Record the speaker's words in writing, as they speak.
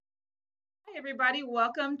everybody.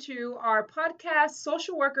 Welcome to our podcast,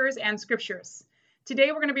 Social Workers and Scriptures.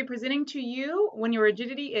 Today, we're going to be presenting to you When Your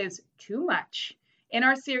Rigidity is Too Much in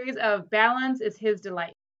our series of Balance is His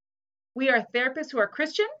Delight. We are therapists who are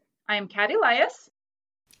Christian. I am Kat Elias.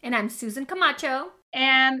 And I'm Susan Camacho.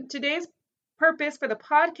 And today's purpose for the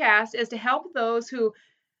podcast is to help those who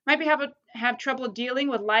might have trouble dealing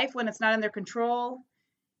with life when it's not in their control.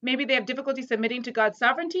 Maybe they have difficulty submitting to God's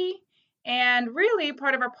sovereignty. And really,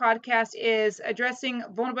 part of our podcast is addressing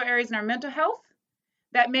vulnerable areas in our mental health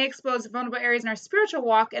that may expose vulnerable areas in our spiritual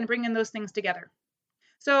walk and bringing those things together.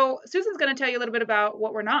 So Susan's going to tell you a little bit about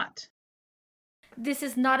what we're not. This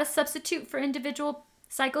is not a substitute for individual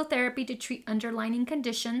psychotherapy to treat underlying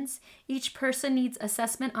conditions. Each person needs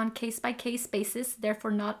assessment on case-by-case basis,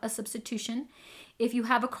 therefore not a substitution. If you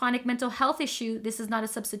have a chronic mental health issue, this is not a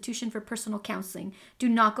substitution for personal counseling. Do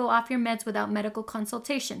not go off your meds without medical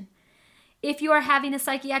consultation. If you are having a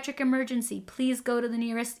psychiatric emergency, please go to the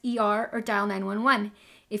nearest ER or dial 911.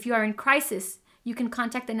 If you are in crisis, you can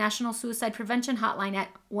contact the National Suicide Prevention Hotline at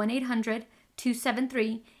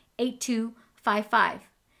 1-800-273-8255.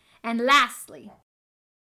 And lastly,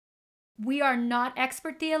 we are not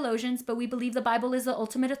expert theologians, but we believe the Bible is the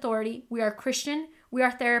ultimate authority. We are Christian. We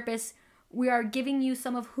are therapists. We are giving you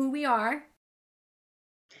some of who we are.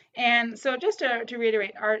 And so just to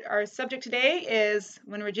reiterate, our subject today is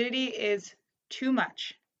when rigidity is too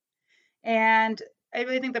much. And I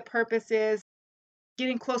really think the purpose is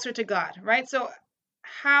getting closer to God, right? So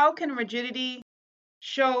how can rigidity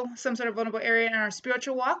show some sort of vulnerable area in our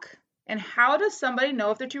spiritual walk? And how does somebody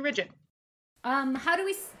know if they're too rigid?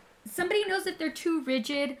 Somebody knows if they're too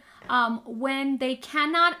rigid when they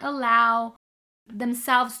cannot allow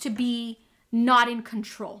themselves to be not in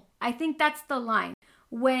control. I think that's the line.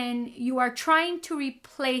 When you are trying to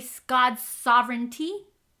replace God's sovereignty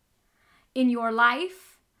in your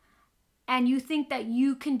life and you think that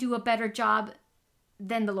you can do a better job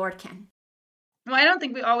than the Lord can. Well, I don't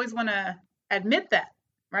think we always want to admit that,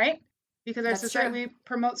 right? Because our society, we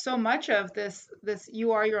promote so much of this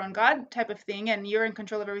you are your own God type of thing and you're in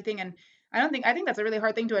control of everything. And I think that's a really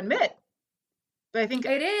hard thing to admit. But I think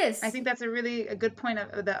it is. I think that's a good point of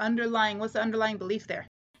what's the underlying belief there?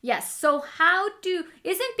 Yes. So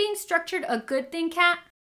isn't being structured a good thing, Kat?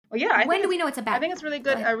 Well, yeah. When do we know it's a bad thing? I think it's really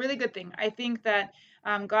good, a really good thing. I think that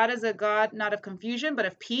God is a God not of confusion, but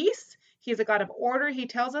of peace. He is a God of order. He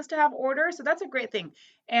tells us to have order. So that's a great thing.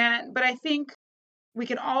 But I think we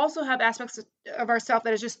can also have aspects of ourselves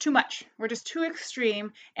that is just too much. We're just too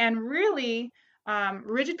extreme. And really,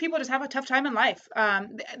 rigid people just have a tough time in life.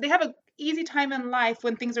 They have an easy time in life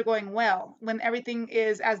when things are going well, when everything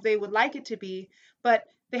is as they would like it to be. But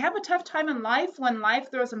they have a tough time in life when life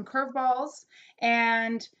throws some curveballs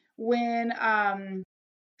and when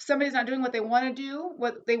somebody's not doing what they want to do,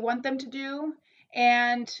 what they want them to do,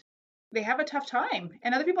 and they have a tough time.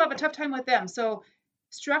 And other people have a tough time with them. So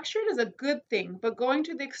structured is a good thing, but going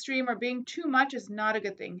to the extreme or being too much is not a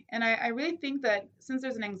good thing. And I really think that since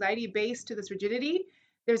there's an anxiety base to this rigidity,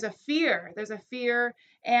 there's a fear.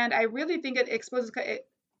 And I really think it exposes,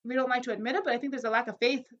 we don't like to admit it, but I think there's a lack of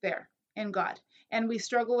faith there in God. And we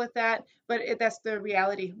struggle with that, but that's the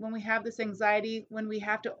reality. When we have this anxiety, when we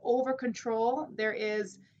have to over control, there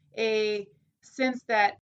is a sense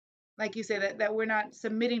that, like you say, that we're not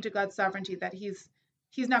submitting to God's sovereignty, that He's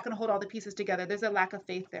not going to hold all the pieces together. There's a lack of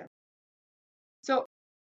faith there. So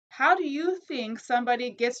how do you think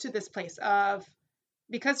somebody gets to this place of,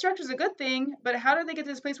 because structure is a good thing, but how do they get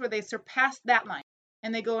to this place where they surpass that line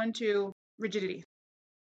and they go into rigidity?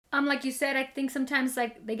 Like you said, I think sometimes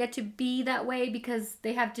they get to be that way because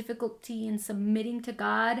they have difficulty in submitting to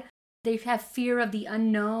God. They have fear of the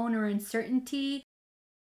unknown or uncertainty.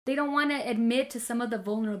 They don't want to admit to some of the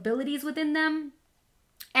vulnerabilities within them.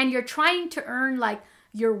 And you're trying to earn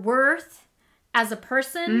your worth as a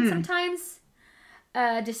person sometimes.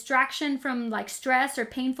 Distraction from stress or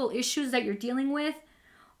painful issues that you're dealing with.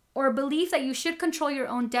 Or belief that you should control your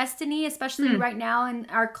own destiny, especially right now in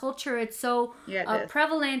our culture. It's so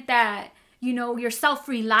prevalent that, you're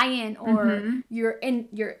self-reliant or you're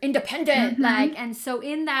independent. And so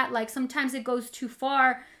in that, sometimes it goes too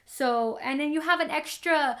far. So, and then you have an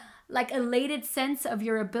extra, elated sense of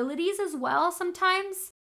your abilities as well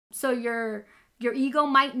sometimes. So your ego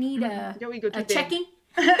might need a checking.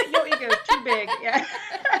 Your ego is too big. Yeah.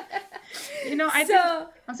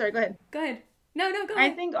 I'm sorry, go ahead. Go ahead. No, go I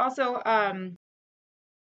ahead. think also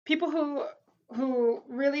people who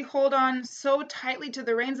really hold on so tightly to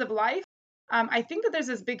the reins of life, I think that there's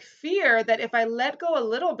this big fear that if I let go a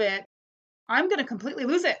little bit, I'm going to completely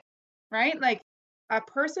lose it, right? a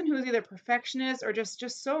person who is either perfectionist or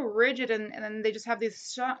just so rigid, and then they just have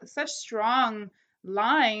these such strong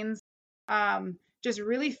lines, just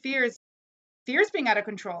really fears being out of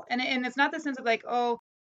control. And it's not the sense of like, oh,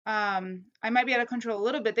 I might be out of control a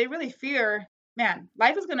little bit. They really fear, man,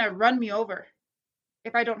 life is going to run me over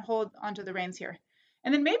if I don't hold onto the reins here.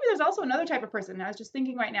 And then maybe there's also another type of person. I was just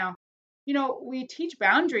thinking right now, we teach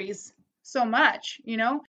boundaries so much,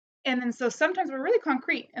 and then so sometimes we're really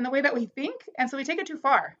concrete in the way that we think. And so we take it too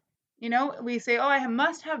far. We say, oh, I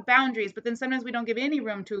must have boundaries, but then sometimes we don't give any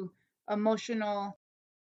room to the emotional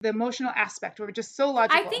aspect. We're just so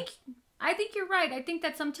logical. I think you're right. I think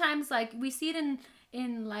that sometimes like we see it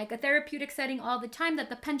in like a therapeutic setting all the time,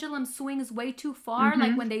 that the pendulum swings way too far.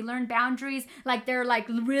 Like when they learn boundaries, like they're like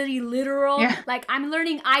really literal. Yeah. Like I'm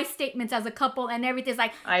learning I statements as a couple and everyth's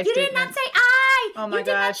like, you did not say I. Oh my you gosh.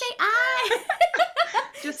 did not say I.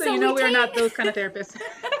 Just so you know, we're not those kind of therapists.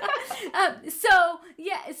 So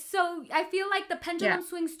I feel like the pendulum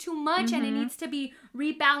swings too much and it needs to be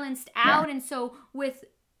rebalanced out. And so with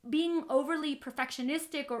being overly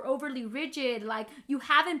perfectionistic or overly rigid, like you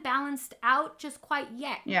haven't balanced out just quite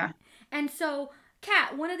yet. Yeah. And so,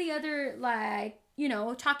 Kat, one of the other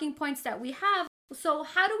talking points that we have, so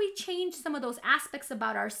how do we change some of those aspects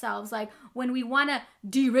about ourselves, like when we want to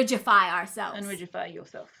de-rigify ourselves? Unrigify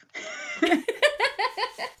yourself.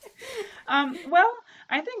 Well,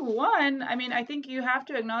 I think you have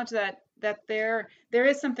to acknowledge that there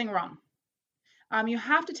is something wrong. You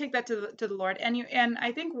have to take that to the Lord, and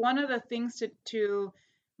I think one of the things to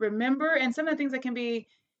remember, and some of the things that can be,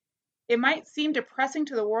 it might seem depressing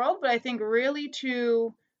to the world, but I think really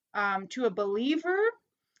to a believer,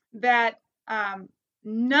 that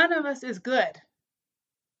none of us is good.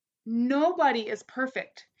 Nobody is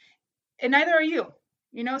perfect, and neither are you.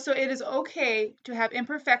 So it is okay to have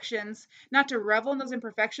imperfections, not to revel in those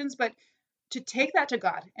imperfections, but to take that to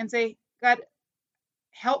God and say, God,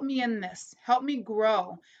 help me in this. Help me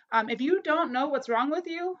grow. If you don't know what's wrong with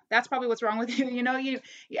you, that's probably what's wrong with you.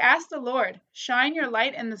 You ask the Lord, shine your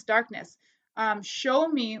light in this darkness. Show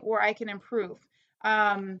me where I can improve.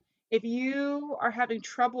 If you are having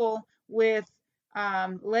trouble with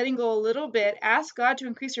letting go a little bit, ask God to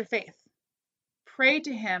increase your faith. Pray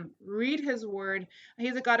to him, read his word.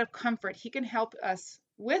 He's a God of comfort. He can help us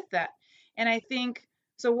with that. And I think,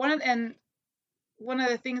 so one of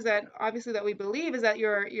the things that obviously that we believe is that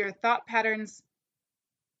your thought patterns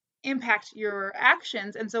impact your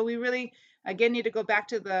actions. And so we really, again, need to go back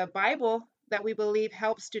to the Bible that we believe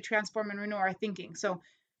helps to transform and renew our thinking. So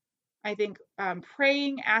I think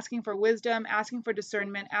praying, asking for wisdom, asking for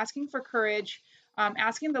discernment, asking for courage,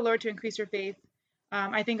 asking the Lord to increase your faith,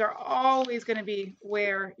 I think are always going to be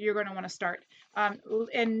where you're going to want to start.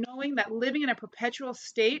 And knowing that living in a perpetual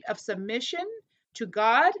state of submission to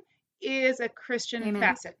God is a Christian Amen.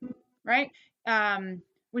 facet, right?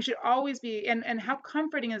 We should always be, and how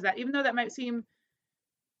comforting is that? Even though that might seem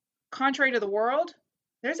contrary to the world,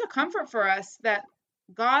 there's a comfort for us that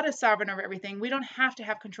God is sovereign over everything. We don't have to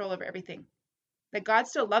have control over everything. That God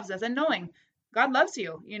still loves us, and knowing God loves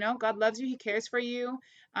you, God loves you, he cares for you,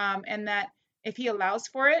 and that if he allows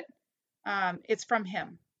for it, it's from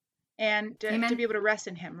him, and to be able to rest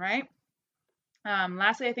in him, right?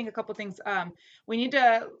 Lastly, I think a couple things. We need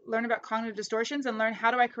to learn about cognitive distortions and learn,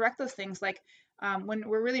 how do I correct those things? Like when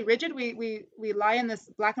we're really rigid, we lie in this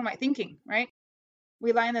black and white thinking, right?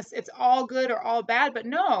 We lie in this, it's all good or all bad, but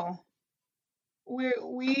no,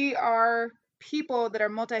 we are people that are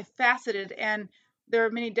multifaceted, and there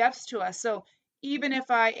are many depths to us. So even if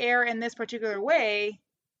I err in this particular way,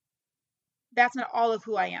 that's not all of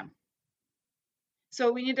who I am.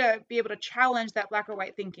 So we need to be able to challenge that black or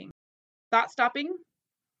white thinking. Thought stopping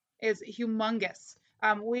is humongous.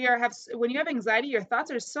 When you have anxiety, your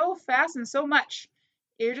thoughts are so fast and so much.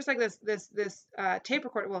 You're just like this tape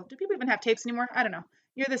recorder. Well, do people even have tapes anymore? I don't know.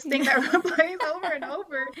 You're this thing that plays over and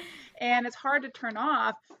over, and it's hard to turn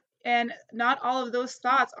off. And not all of those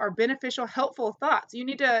thoughts are beneficial, helpful thoughts. You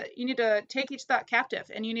need to take each thought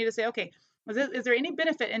captive, and you need to say, okay, is there any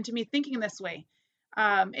benefit into me thinking this way?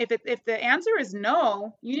 If the answer is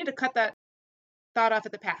no, you need to cut that thought off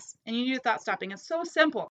at the pass, and you need a thought stopping. It's so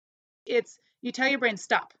simple. You tell your brain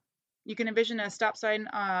stop. You can envision a stop sign.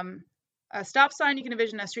 You can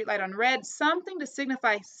envision a street light on red, something to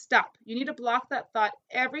signify stop. You need to block that thought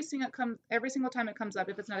every single time it comes up,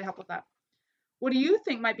 if it's not a helpful thought. What do you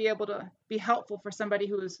think might be able to be helpful for somebody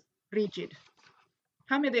who is rigid?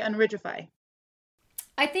 How may they unrigify?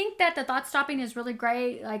 I think that the thought stopping is really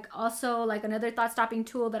great. Like also like another thought stopping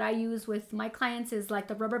tool that I use with my clients is like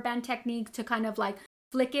the rubber band technique to kind of like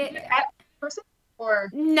flick it. At person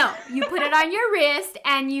Or no, you put it on your wrist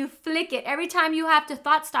and you flick it every time you have to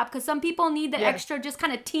thought stop, because some people need the extra just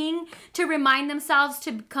kind of ting to remind themselves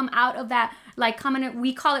to come out of that, like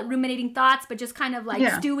we call it ruminating thoughts, but just kind of like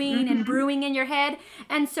stewing and brewing in your head.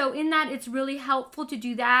 And so in that, it's really helpful to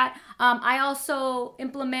do that. I also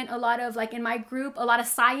implement a lot of, like in my group, a lot of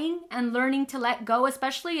sighing and learning to let go,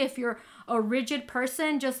 especially if you're a rigid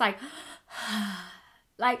person, just like...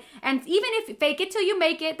 Like, and even if fake it till you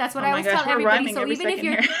make it, that's what I always tell everybody. So even if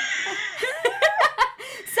you're,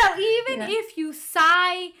 so even if you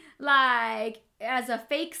sigh like as a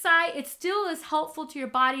fake sigh, it still is helpful to your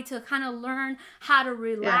body to kind of learn how to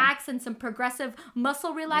relax and some progressive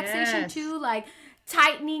muscle relaxation too, like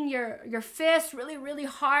tightening your fist really, really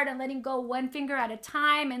hard and letting go one finger at a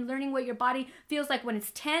time, and learning what your body feels like when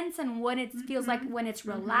it's tense and what it feels like when it's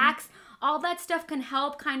relaxed. All that stuff can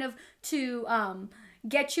help kind of to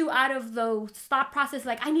get you out of the thought process,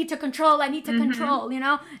 like I need to control, you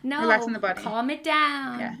know? No, relaxing the body. Calm it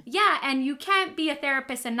down. Yeah, and you can't be a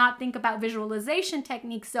therapist and not think about visualization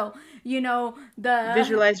techniques. So, you know,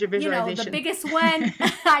 visualize your visualization. You know, the biggest one,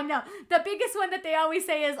 I know, the biggest one that they always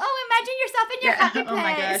say is, oh, imagine yourself in your happy place. Oh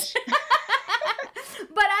my gosh.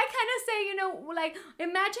 But I kind of say, you know, like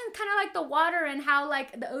imagine kind of like the water and how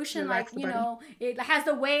like the ocean, relax, like, you know, it has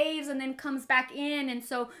the waves and then comes back in. And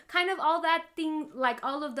so kind of all that thing, like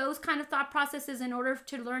all of those kind of thought processes in order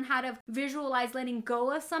to learn how to visualize letting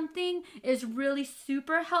go of something is really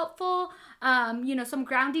super helpful. You know, some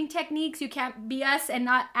grounding techniques, you can't be us and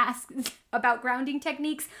not ask about grounding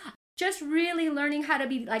techniques. Just really learning how to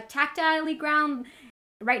be like tactilely ground.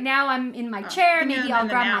 Right now I'm in my chair. Maybe I'll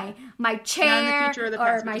grab my chair. Not in the future or the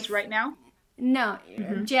past, but just right now? No,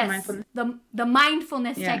 just the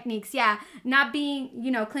mindfulness techniques. Yeah. Not being,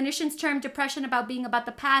 you know, clinicians term depression about being about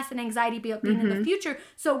the past and anxiety about being in the future.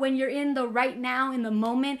 So when you're in the right now, in the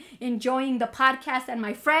moment, enjoying the podcast and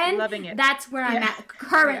my friend, loving it. That's where I'm at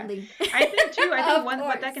currently. I think too,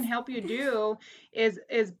 what that can help you do is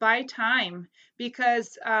buy time,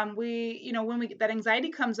 because we, you know, when that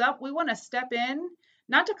anxiety comes up, we want to step in,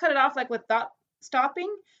 not to cut it off like with thought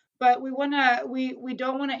stopping, but we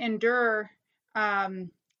don't want to endure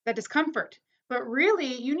that discomfort. But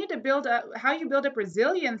really, you need to build up, how you build up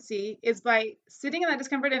resiliency is by sitting in that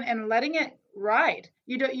discomfort and letting it ride.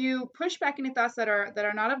 You push back any thoughts that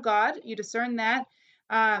are not of God. You discern that,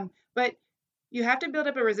 but you have to build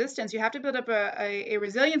up a resistance. You have to build up a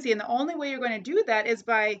resiliency, and the only way you're going to do that is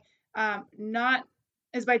by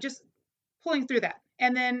just pulling through that.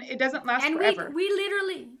 And then it doesn't last forever. We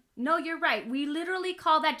literally, no, you're right. We literally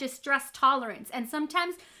call that just stress tolerance. And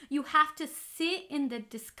sometimes you have to sit in the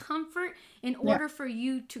discomfort in order for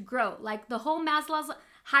you to grow. Like the whole Maslow's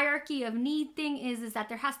hierarchy of need thing is that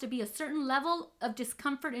there has to be a certain level of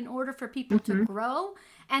discomfort in order for people to grow.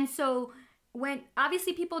 And so when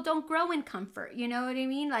obviously people don't grow in comfort, you know what I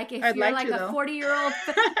mean? Like if you're like a 40-year-old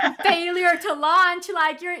failure to launch,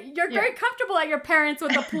 like you're very comfortable at your parents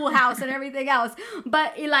with the pool house and everything else,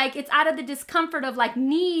 but it's out of the discomfort of like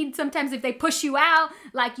need. Sometimes if they push you out,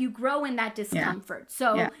 like you grow in that discomfort.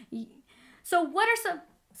 So what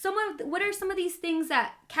are some of these things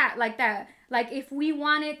that like if we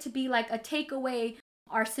want it to be like a takeaway,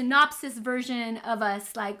 our synopsis version of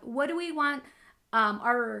us, like what do we want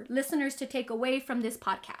our listeners to take away from this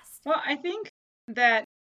podcast? Well, I think that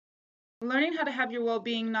learning how to have your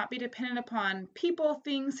well-being not be dependent upon people,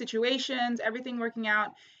 things, situations, everything working out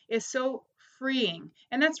is so freeing.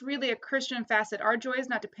 And that's really a Christian facet. Our joy is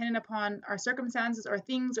not dependent upon our circumstances or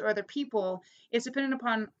things or other people. It's dependent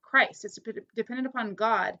upon Christ. It's dependent upon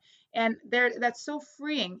God. And that's so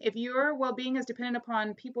freeing. If your well-being is dependent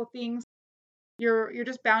upon people, things, you're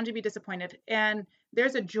just bound to be disappointed. And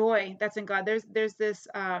there's a joy that's in God. There's this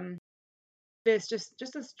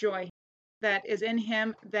this joy that is in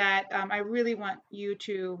Him that I really want you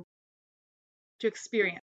to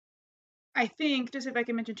experience. I think, just if I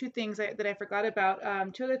can mention two things that I forgot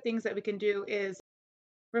about, two other things that we can do is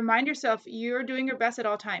remind yourself you're doing your best at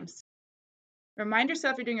all times. Remind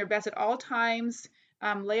yourself you're doing your best at all times.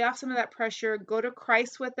 Lay off some of that pressure. Go to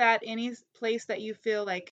Christ with that. Any place that you feel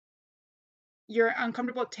like you're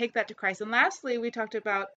uncomfortable, take that to Christ. And lastly, we talked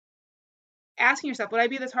about asking yourself, would I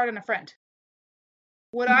be this hard on a friend?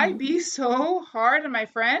 Would I be so hard on my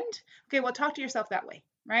friend? Okay, well, talk to yourself that way,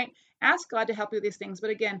 right? Ask God to help you with these things.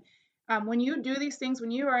 But again, when you do these things,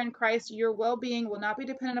 when you are in Christ, your well-being will not be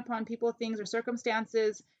dependent upon people, things, or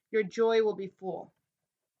circumstances. Your joy will be full.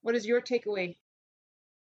 What is your takeaway?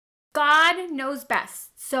 God knows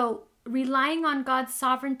best. So relying on God's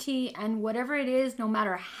sovereignty and whatever it is, no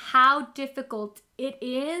matter how difficult it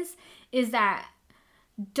is that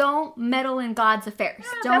don't meddle in God's affairs.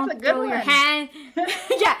 Yeah, Don't that's a good throw your one. hand.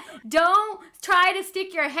 Yeah, don't try to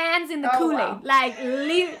stick your hands in the Kool-Aid. Wow. Like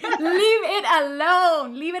leave it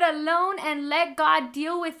alone. Leave it alone and let God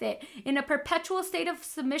deal with it. In a perpetual state of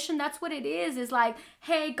submission, that's what it is. Is like,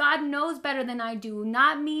 hey, God knows better than I do.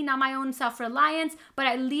 Not me, not my own self-reliance, but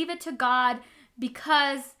I leave it to God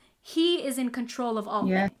because He is in control of all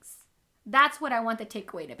things. That's what I want the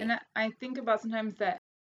takeaway to be. And I think about sometimes that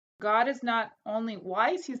God is not only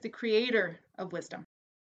wise, He's the creator of wisdom.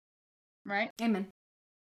 Right? Amen.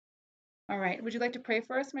 All right. Would you like to pray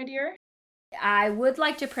for us, my dear? I would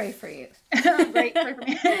like to pray for you. Great. Pray for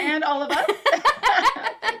me and all of us.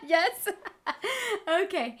 Yes.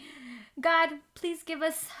 Okay. God, please give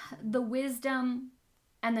us the wisdom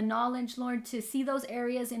and the knowledge, Lord, to see those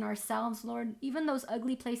areas in ourselves, Lord, even those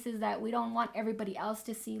ugly places that we don't want everybody else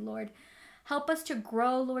to see, Lord. Help us to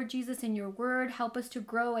grow, Lord Jesus, in your word. Help us to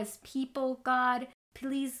grow as people, God.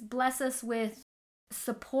 Please bless us with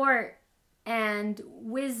support and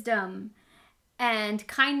wisdom and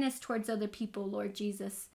kindness towards other people, Lord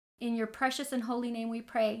Jesus. In your precious and holy name we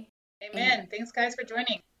pray. Amen. Thanks, guys, for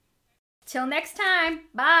joining. Till next time.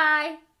 Bye.